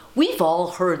We've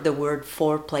all heard the word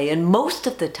foreplay, and most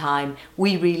of the time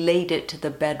we relate it to the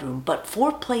bedroom, but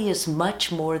foreplay is much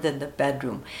more than the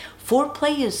bedroom.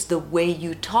 Foreplay is the way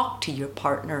you talk to your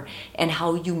partner and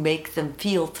how you make them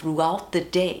feel throughout the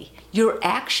day. Your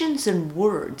actions and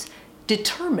words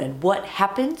determine what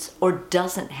happens or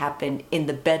doesn't happen in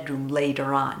the bedroom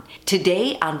later on.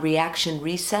 Today on Reaction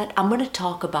Reset, I'm going to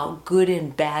talk about good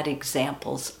and bad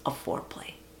examples of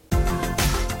foreplay.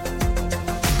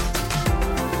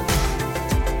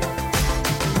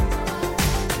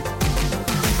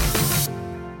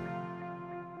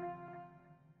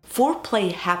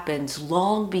 Foreplay happens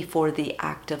long before the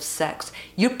act of sex.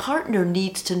 Your partner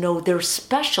needs to know they're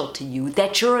special to you,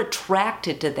 that you're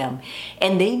attracted to them,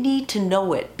 and they need to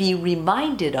know it, be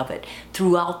reminded of it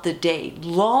throughout the day,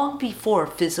 long before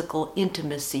physical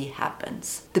intimacy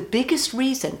happens. The biggest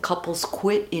reason couples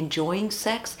quit enjoying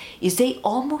sex is they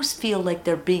almost feel like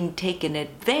they're being taken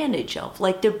advantage of,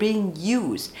 like they're being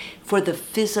used for the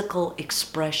physical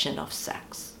expression of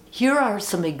sex. Here are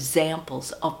some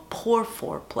examples of poor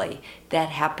foreplay that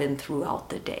happen throughout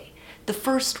the day. The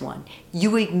first one,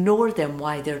 you ignore them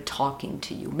while they're talking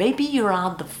to you. Maybe you're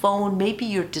on the phone, maybe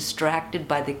you're distracted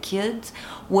by the kids.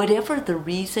 Whatever the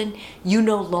reason, you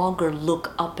no longer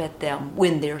look up at them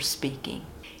when they're speaking.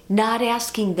 Not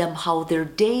asking them how their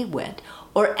day went,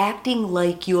 or acting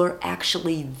like you're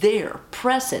actually there,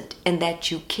 present, and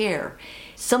that you care.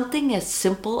 Something as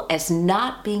simple as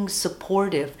not being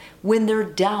supportive when they're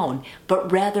down,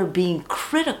 but rather being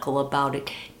critical about it,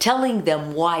 telling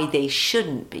them why they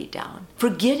shouldn't be down.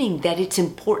 Forgetting that it's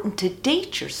important to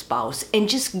date your spouse and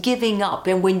just giving up.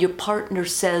 And when your partner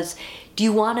says, do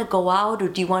you want to go out or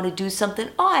do you want to do something?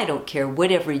 Oh, I don't care,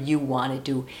 whatever you want to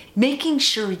do. Making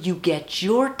sure you get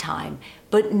your time,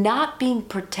 but not being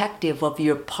protective of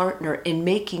your partner and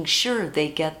making sure they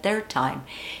get their time.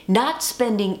 Not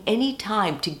spending any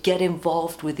time to get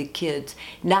involved with the kids,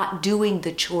 not doing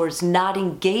the chores, not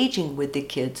engaging with the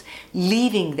kids,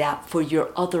 leaving that for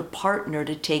your other partner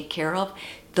to take care of.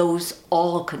 Those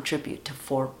all contribute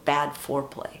to bad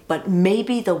foreplay. But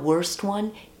maybe the worst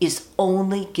one is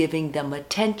only giving them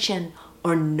attention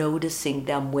or noticing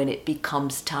them when it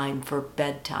becomes time for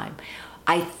bedtime.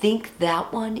 I think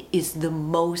that one is the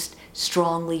most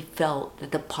strongly felt,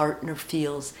 that the partner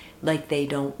feels like they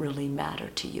don't really matter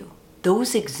to you.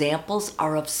 Those examples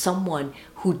are of someone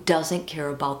who doesn't care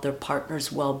about their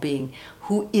partner's well-being,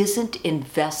 who isn't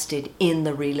invested in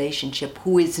the relationship,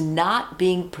 who is not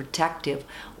being protective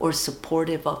or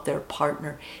supportive of their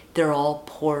partner. They're all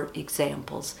poor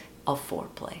examples of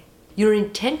foreplay. Your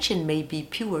intention may be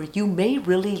pure. You may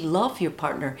really love your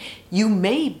partner. You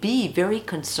may be very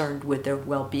concerned with their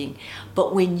well-being.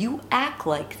 But when you act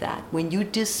like that, when you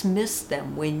dismiss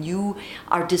them, when you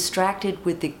are distracted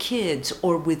with the kids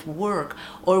or with work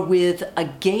or with a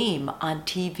game on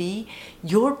TV,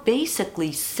 you're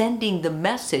basically sending the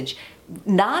message,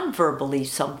 non-verbally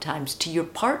sometimes, to your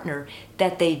partner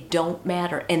that they don't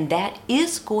matter. And that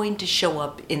is going to show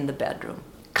up in the bedroom.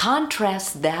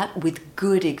 Contrast that with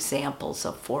good examples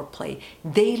of foreplay.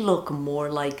 They look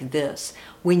more like this.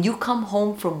 When you come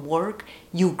home from work,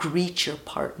 you greet your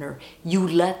partner. You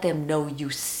let them know you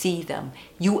see them.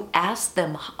 You ask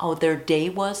them how their day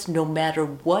was, no matter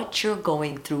what you're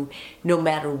going through, no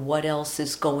matter what else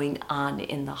is going on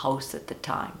in the house at the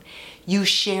time. You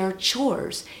share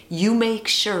chores. You make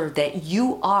sure that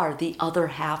you are the other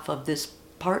half of this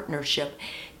partnership,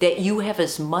 that you have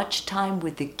as much time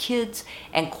with the kids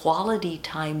and quality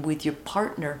time with your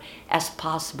partner as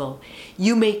possible.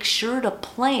 You make sure to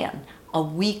plan a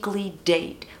weekly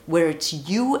date where it's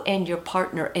you and your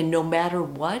partner, and no matter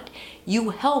what, you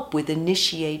help with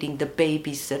initiating the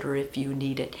babysitter if you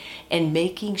need it, and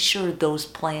making sure those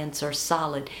plans are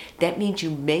solid. That means you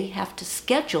may have to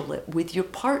schedule it with your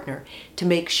partner to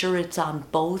make sure it's on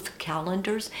both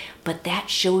calendars, but that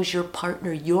shows your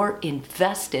partner you're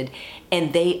invested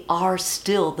and they are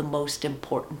still the most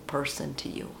important person to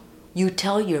you. You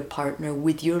tell your partner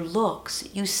with your looks.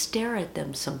 You stare at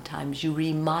them sometimes. You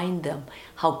remind them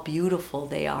how beautiful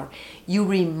they are. You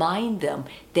remind them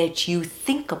that you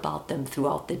think about them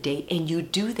throughout the day, and you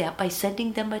do that by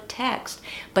sending them a text,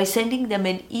 by sending them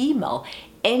an email.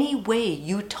 Any way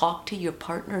you talk to your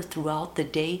partner throughout the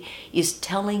day is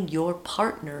telling your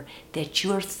partner that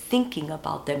you're thinking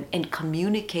about them, and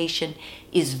communication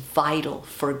is vital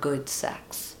for good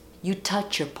sex. You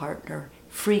touch your partner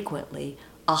frequently.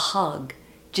 A hug,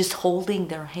 just holding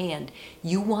their hand.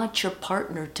 You want your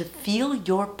partner to feel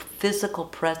your physical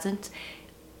presence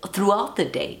throughout the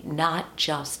day, not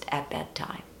just at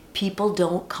bedtime. People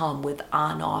don't come with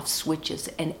on-off switches.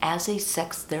 And as a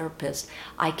sex therapist,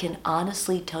 I can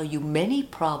honestly tell you many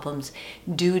problems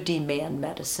do demand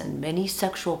medicine. Many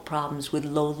sexual problems with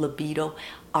low libido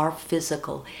are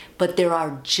physical, but there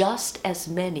are just as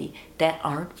many that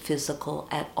aren't physical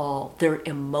at all. They're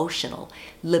emotional.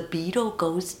 Libido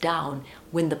goes down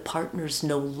when the partners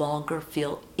no longer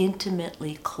feel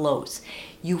intimately close.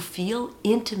 You feel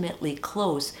intimately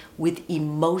close with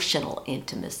emotional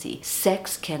intimacy.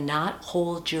 Sex cannot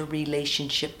hold your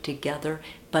relationship together,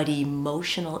 but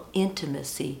emotional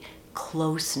intimacy,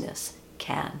 closeness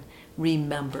can.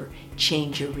 Remember,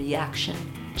 change your reaction,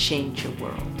 change your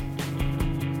world.